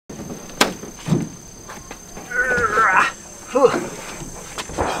Wow.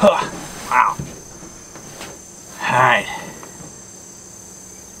 All right.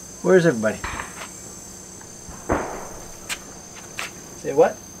 Where's everybody? Say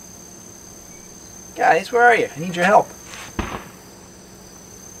what? Guys, where are you? I need your help.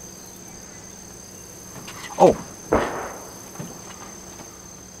 Oh.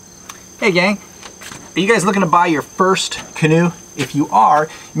 Hey gang, are you guys looking to buy your first canoe? If you are,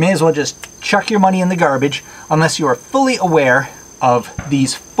 you may as well just chuck your money in the garbage unless you are fully aware of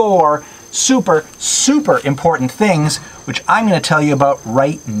these 4 super, super important things, which I'm going to tell you about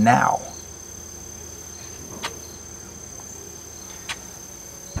right now.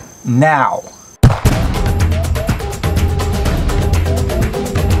 Now.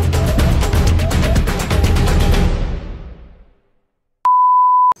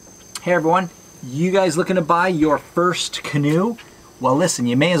 Hey everyone, you guys looking to buy your first canoe? Well listen,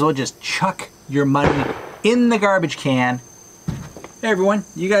 you may as well just chuck your money in the garbage can. Hey everyone,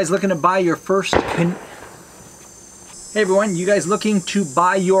 you guys looking to buy your first canoe? Hey everyone, you guys looking to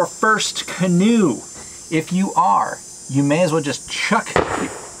buy your first canoe? If you are, you may as well just chuck.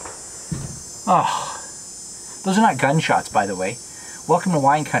 Oh, those are not gunshots, by the way. Welcome to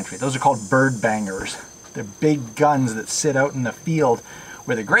wine country. Those are called bird bangers. They're big guns that sit out in the field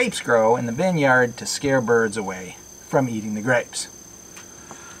where the grapes grow in the vineyard to scare birds away from eating the grapes.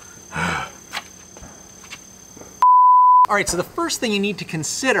 All right, so the first thing you need to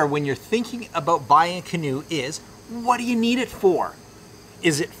consider when you're thinking about buying a canoe is, what do you need it for?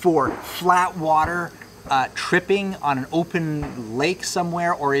 Is it for flat water, tripping on an open lake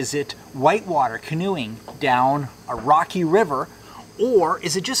somewhere, or is it whitewater canoeing down a rocky river, or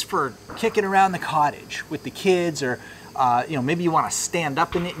is it just for kicking around the cottage with the kids, or you know, maybe you want to stand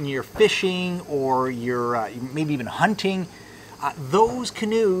up in it and you're fishing, or you're maybe even hunting. Those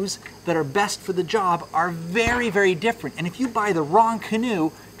canoes that are best for the job are very, very different. And if you buy the wrong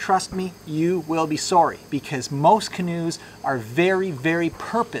canoe, trust me, you will be sorry, because most canoes are very, very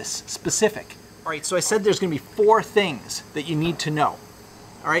purpose specific. All right, so I said there's going to be 4 things that you need to know.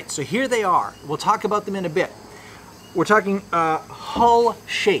 All right, so here they are. We'll talk about them in a bit. We're talking hull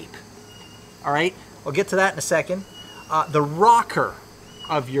shape. All right, I'll get to that in a second. The rocker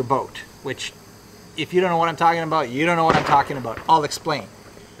of your boat, which if you don't know what I'm talking about, you don't know what I'm talking about. I'll explain.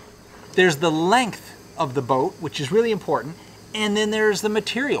 There's the length of the boat, which is really important, and then there's the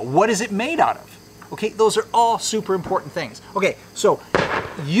material. What is it made out of? Okay, those are all super important things. Okay, so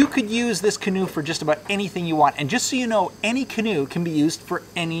you could use this canoe for just about anything you want, and just so you know, any canoe can be used for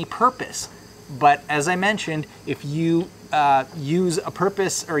any purpose. But as I mentioned, if you use a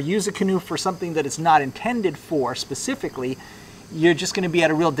canoe for something that it's not intended for specifically, you're just going to be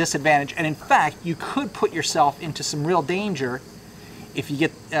at a real disadvantage. And in fact, you could put yourself into some real danger if you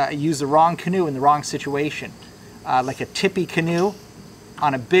use the wrong canoe in the wrong situation. Like a tippy canoe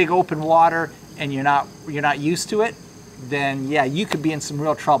on a big open water, and you're not used to it, then yeah, you could be in some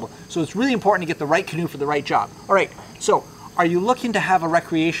real trouble. So it's really important to get the right canoe for the right job. All right, so are you looking to have a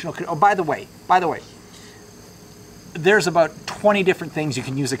recreational canoe? Oh, by the way, there's about 20 different things you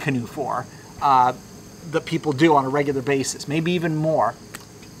can use a canoe for that people do on a regular basis, maybe even more.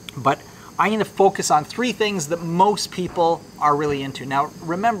 But I'm going to focus on 3 things that most people are really into. Now,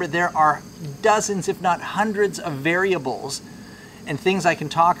 remember, there are dozens, if not hundreds, of variables and things I can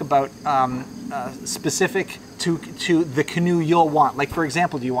talk about specific to the canoe you'll want. Like, for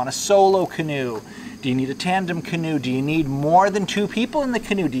example, do you want a solo canoe? Do you need a tandem canoe? Do you need more than 2 people in the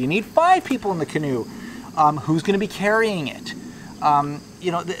canoe? Do you need 5 people in the canoe? Who's going to be carrying it?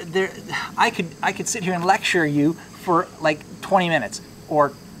 You know, I could sit here and lecture you for like 20 minutes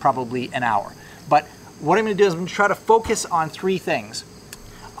or probably an hour. But what I'm going to do is I'm going to try to focus on 3 things.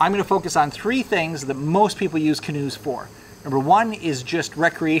 I'm going to focus on 3 things that most people use canoes for. Number 1 is just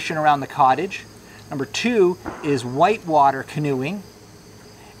recreation around the cottage. Number 2 is whitewater canoeing.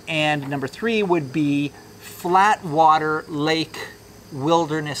 And number 3 would be flat water lake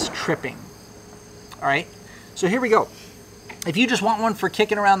wilderness tripping. All right, so here we go. If you just want one for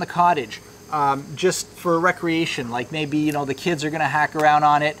kicking around the cottage, just for recreation, like maybe, you know, the kids are going to hack around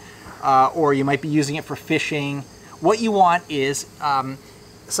on it, or you might be using it for fishing. What you want is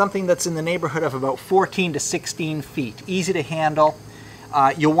something that's in the neighborhood of about 14 to 16 feet, easy to handle.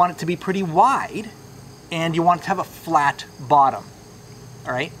 You'll want it to be pretty wide, and you want it to have a flat bottom.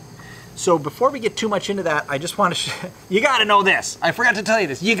 All right. So before we get too much into that, I just want to you got to know this. I forgot to tell you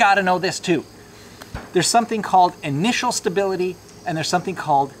this. You got to know this too. There's something called initial stability, and there's something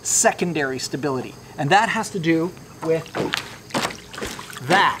called secondary stability. And that has to do with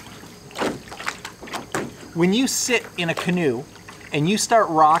that. When you sit in a canoe and you start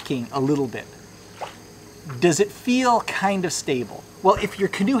rocking a little bit, Does it feel kind of stable? Well, if your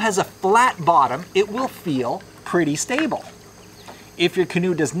canoe has a flat bottom, it will feel pretty stable. If your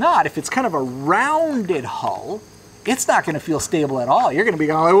canoe does not, if it's kind of a rounded hull, it's not going to feel stable at all. You're going to be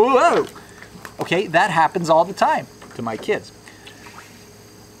going, whoa. Okay, that happens all the time to my kids.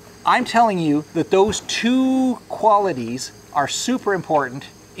 I'm telling you that those two qualities are super important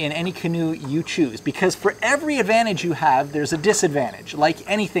in any canoe you choose, because for every advantage you have, there's a disadvantage, like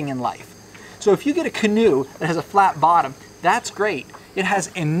anything in life. So if you get a canoe that has a flat bottom, that's great. It has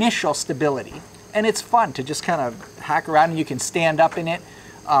initial stability, and it's fun to just kind of hack around, and you can stand up in it.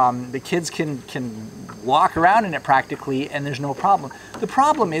 The kids can walk around in it practically, and there's no problem. The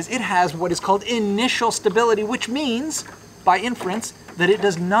problem is it has what is called initial stability, which means, by inference, that it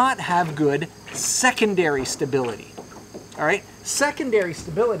does not have good secondary stability. All right? Secondary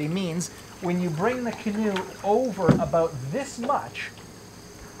stability means when you bring the canoe over about this much,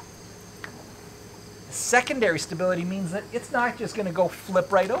 secondary stability means that it's not just going to go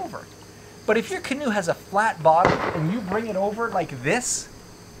flip right over. But if your canoe has a flat bottom and you bring it over like this,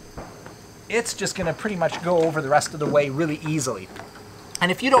 it's just going to pretty much go over the rest of the way really easily. And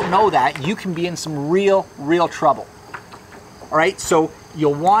if you don't know that, you can be in some real trouble. All right, so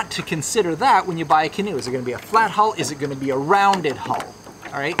you'll want to consider that when you buy a canoe. Is it going to be a flat hull? Is it going to be a rounded hull?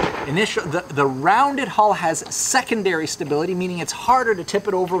 All right, the rounded hull has secondary stability, meaning it's harder to tip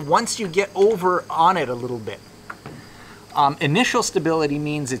it over once you get over on it a little bit. Initial stability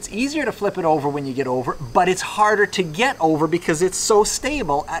means it's easier to flip it over when you get over, but it's harder to get over because it's so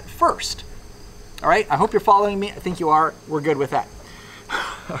stable at first. All right, I hope you're following me. I think you are. We're good with that.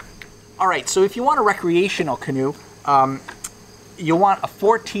 All right, so if you want a recreational canoe, you'll want a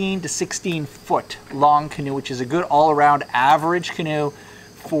 14 to 16 foot long canoe, which is a good all-around average canoe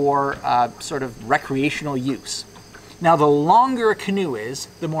for sort of recreational use. Now, the longer a canoe is,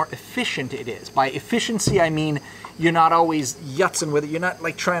 the more efficient it is. By efficiency, I mean you're not always yutzing with it. You're not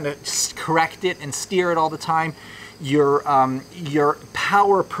like trying to correct it and steer it all the time. Your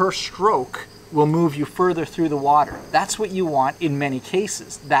power per stroke will move you further through the water. That's what you want in many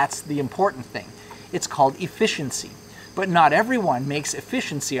cases. That's the important thing. It's called efficiency. But not everyone makes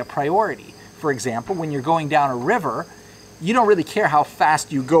efficiency a priority. For example, when you're going down a river, you don't really care how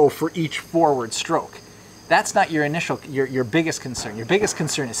fast you go for each forward stroke. That's not your biggest concern. Your biggest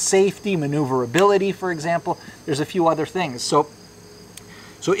concern is safety, maneuverability, for example. There's a few other things. So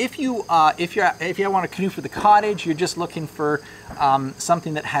if you want a canoe for the cottage, you're just looking for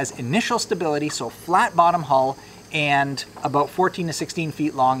something that has initial stability, so flat bottom hull, and about 14 to 16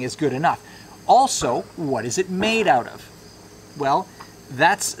 feet long is good enough. Also, what is it made out of? Well,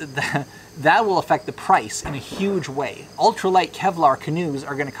 that will affect the price in a huge way. Ultralight Kevlar canoes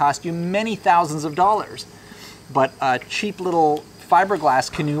are going to cost you many thousands of dollars, but a cheap little fiberglass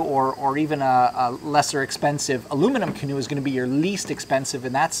canoe or even a lesser expensive aluminum canoe is going to be your least expensive,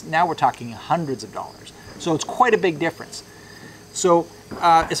 and now we're talking hundreds of dollars. So it's quite a big difference. So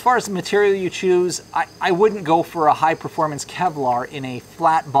as far as the material you choose, I wouldn't go for a high-performance Kevlar in a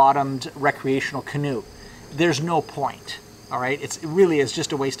flat-bottomed recreational canoe. There's no point, all right? It really is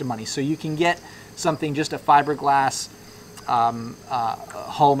just a waste of money. So you can get something, just a fiberglass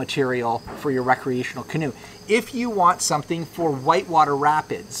hull material for your recreational canoe. If you want something for whitewater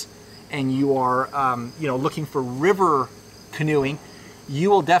rapids and you are looking for river canoeing, you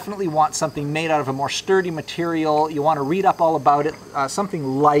will definitely want something made out of a more sturdy material. You want to read up all about it.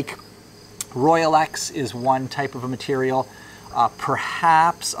 Something like Royal X is one type of a material.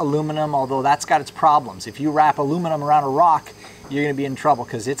 Perhaps aluminum, although that's got its problems. If you wrap aluminum around a rock, you're going to be in trouble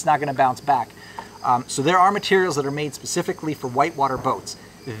because it's not going to bounce back. So there are materials that are made specifically for whitewater boats.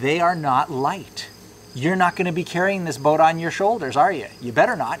 They are not light. You're not going to be carrying this boat on your shoulders, are you? You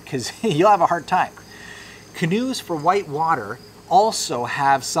better not, because you'll have a hard time. Canoes for whitewater also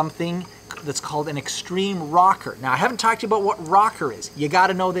have something that's called an extreme rocker. Now, I haven't talked to you about what rocker is. You got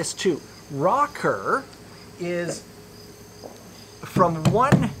to know this too. Rocker is from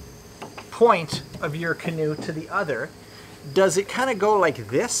one point of your canoe to the other. Does it kind of go like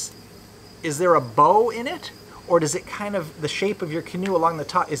this? Is there a bow in it? Or does it kind of, the shape of your canoe along the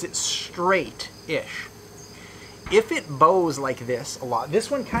top, is it straight-ish? If it bows like this a lot,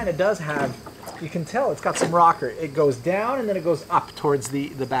 this one kind of does have, you can tell it's got some rocker. It goes down and then it goes up towards the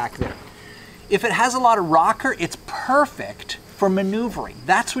back there. If it has a lot of rocker, it's perfect for maneuvering.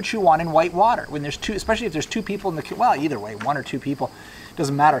 That's what you want in white water. When there's two, especially if there's two people in the, well, either way, one or two people,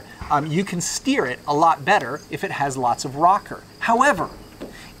 doesn't matter. You can steer it a lot better if it has lots of rocker. However,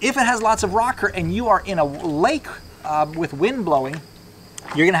 if it has lots of rocker and you are in a lake with wind blowing,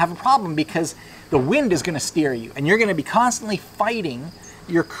 you're going to have a problem because the wind is going to steer you and you're going to be constantly fighting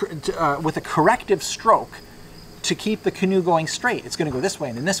with a corrective stroke to keep the canoe going straight. It's going to go this way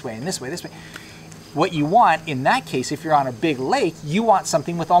and then this way and this way, this way. What you want in that case, if you're on a big lake, you want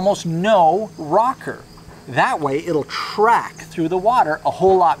something with almost no rocker. That way it'll track through the water a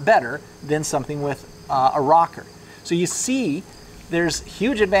whole lot better than something with a rocker. So you see there's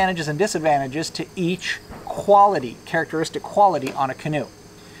huge advantages and disadvantages to each characteristic quality on a canoe.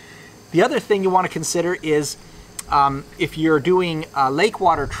 The other thing you want to consider is if you're doing lake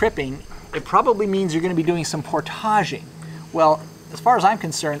water tripping, it probably means you're going to be doing some portaging. Well, as far as I'm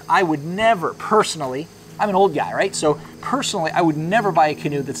concerned, I would never personally, I'm an old guy, right? So personally, I would never buy a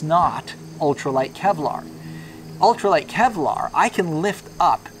canoe that's not ultralight Kevlar. Ultralight Kevlar, I can lift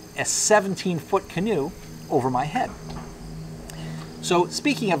up a 17-foot canoe over my head. So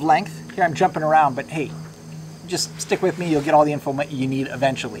speaking of length, here I'm jumping around, but hey, just stick with me, you'll get all the info you need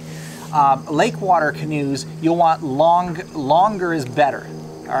eventually. Lake water canoes, you'll want longer is better.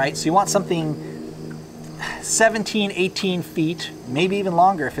 All right, so you want something 17, 18 feet, maybe even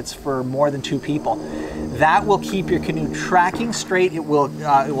longer if it's for more than 2 people. That will keep your canoe tracking straight. It will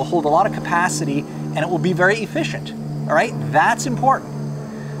hold a lot of capacity, and it will be very efficient. All right, that's important.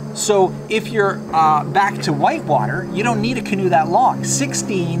 So if you're back to whitewater, you don't need a canoe that long.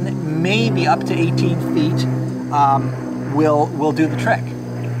 16, maybe up to 18 feet will do the trick.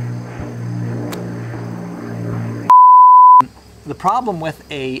 The problem with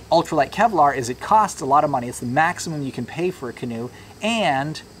a ultralight Kevlar is it costs a lot of money. It's the maximum you can pay for a canoe,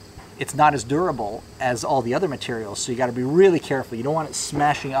 and it's not as durable as all the other materials, so you got to be really careful. You don't want it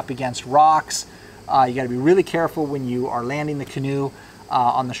smashing up against rocks. You got to be really careful when you are landing the canoe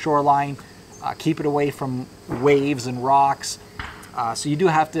on the shoreline. Keep it away from waves and rocks. So you do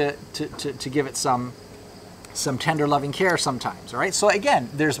have to give it some tender, loving care sometimes. All right. So again,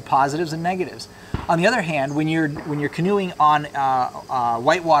 there's positives and negatives. On the other hand, when you're canoeing on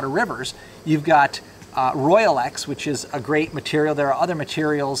whitewater rivers, you've got Royal X, which is a great material. There are other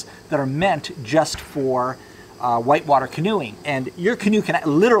materials that are meant just for whitewater canoeing, and your canoe can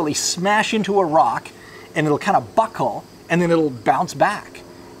literally smash into a rock, and it'll kind of buckle, and then it'll bounce back.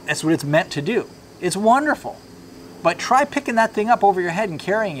 That's what it's meant to do. It's wonderful. But try picking that thing up over your head and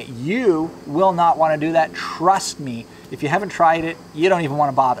carrying it. You will not want to do that. Trust me. If you haven't tried it, you don't even want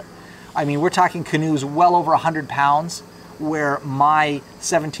to bother. I mean, we're talking canoes well over 100 pounds, where my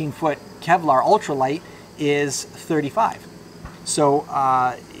 17-foot Kevlar ultralight is 35. So,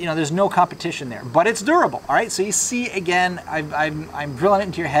 you know, there's no competition there, but it's durable. All right. So you see, again, I'm drilling it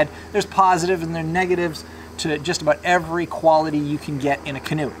into your head. There's positives and there's negatives to just about every quality you can get in a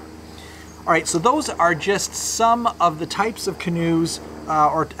canoe. All right. So those are just some of the types of canoes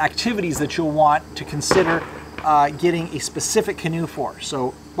or activities that you'll want to consider getting a specific canoe for. So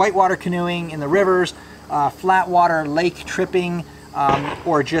whitewater canoeing in the rivers, flat water lake tripping,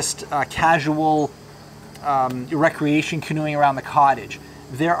 or just casual recreation canoeing around the cottage.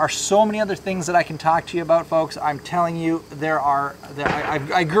 There are so many other things that I can talk to you about, folks. I'm telling you,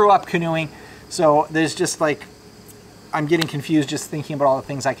 I grew up canoeing, so there's just like, I'm getting confused just thinking about all the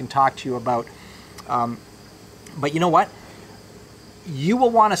things I can talk to you about. But you know what? You will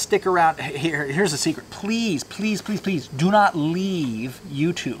want to stick around. Here's a secret. Please, please, please, please do not leave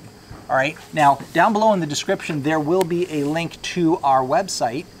YouTube. All right. Now, down below in the description, there will be a link to our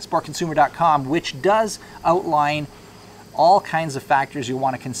website, sportconsumer.com, which does outline all kinds of factors you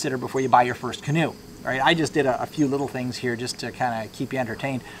want to consider before you buy your first canoe. All right. I just did a few little things here just to kind of keep you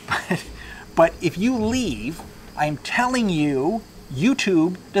entertained. But if you leave, I'm telling you,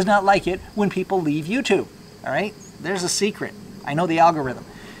 YouTube does not like it when people leave YouTube. All right. There's a secret. I know the algorithm.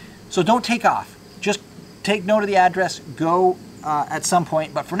 So don't take off. Just take note of the address. Go at some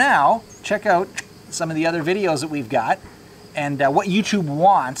point. But for now, check out some of the other videos that we've got. And what YouTube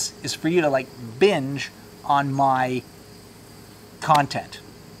wants is for you to like binge on my content.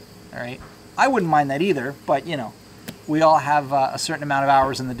 All right. I wouldn't mind that either, but you know, we all have a certain amount of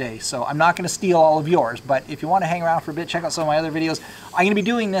hours in the day. So I'm not going to steal all of yours, but if you want to hang around for a bit, check out some of my other videos. I'm going to be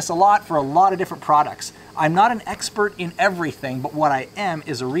doing this a lot for a lot of different products. I'm not an expert in everything, but what I am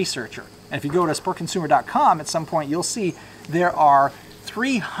is a researcher. And if you go to sportconsumer.com, at some point you'll see there are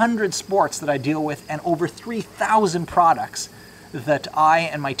 300 sports that I deal with and over 3,000 products that I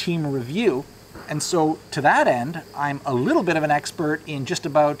and my team review. And so to that end, I'm a little bit of an expert in just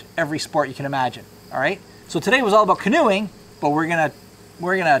about every sport you can imagine. All right. So today was all about canoeing, but we're gonna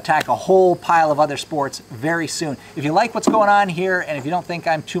attack a whole pile of other sports very soon. If you like what's going on here, and if you don't think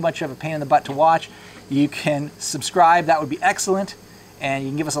I'm too much of a pain in the butt to watch, you can subscribe. That would be excellent. And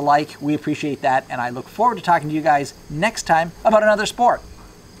you can give us a like. We appreciate that. And I look forward to talking to you guys next time about another sport.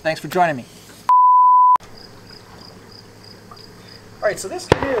 Thanks for joining me. All right, so this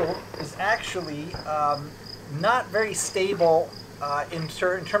canoe is actually not very stable in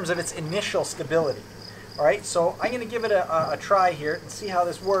terms of its initial stability. All right, so I'm going to give it a try here and see how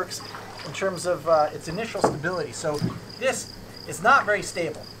this works in terms of its initial stability. So this is not very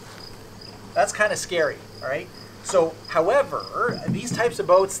stable. That's kind of scary, all right? So, however, these types of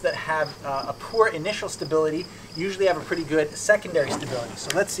boats that have a poor initial stability usually have a pretty good secondary stability.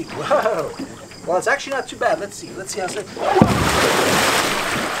 So let's see. Whoa! Well, it's actually not too bad. Let's see. Let's see how it's.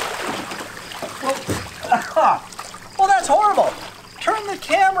 Well, that's horrible. Turn the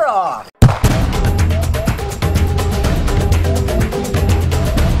camera off.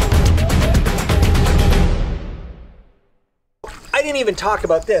 I didn't even talk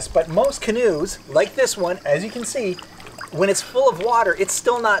about this, but most canoes, like this one, as you can see, when it's full of water, it's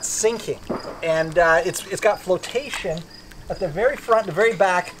still not sinking. And it's got flotation at the very front, the very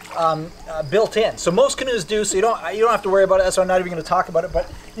back, built in. So most canoes do, so you don't have to worry about it, so I'm not even going to talk about it,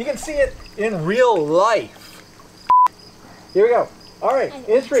 but you can see it in real life. Here we go. All right,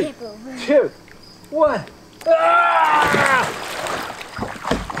 in 3, 2, 1. Ah!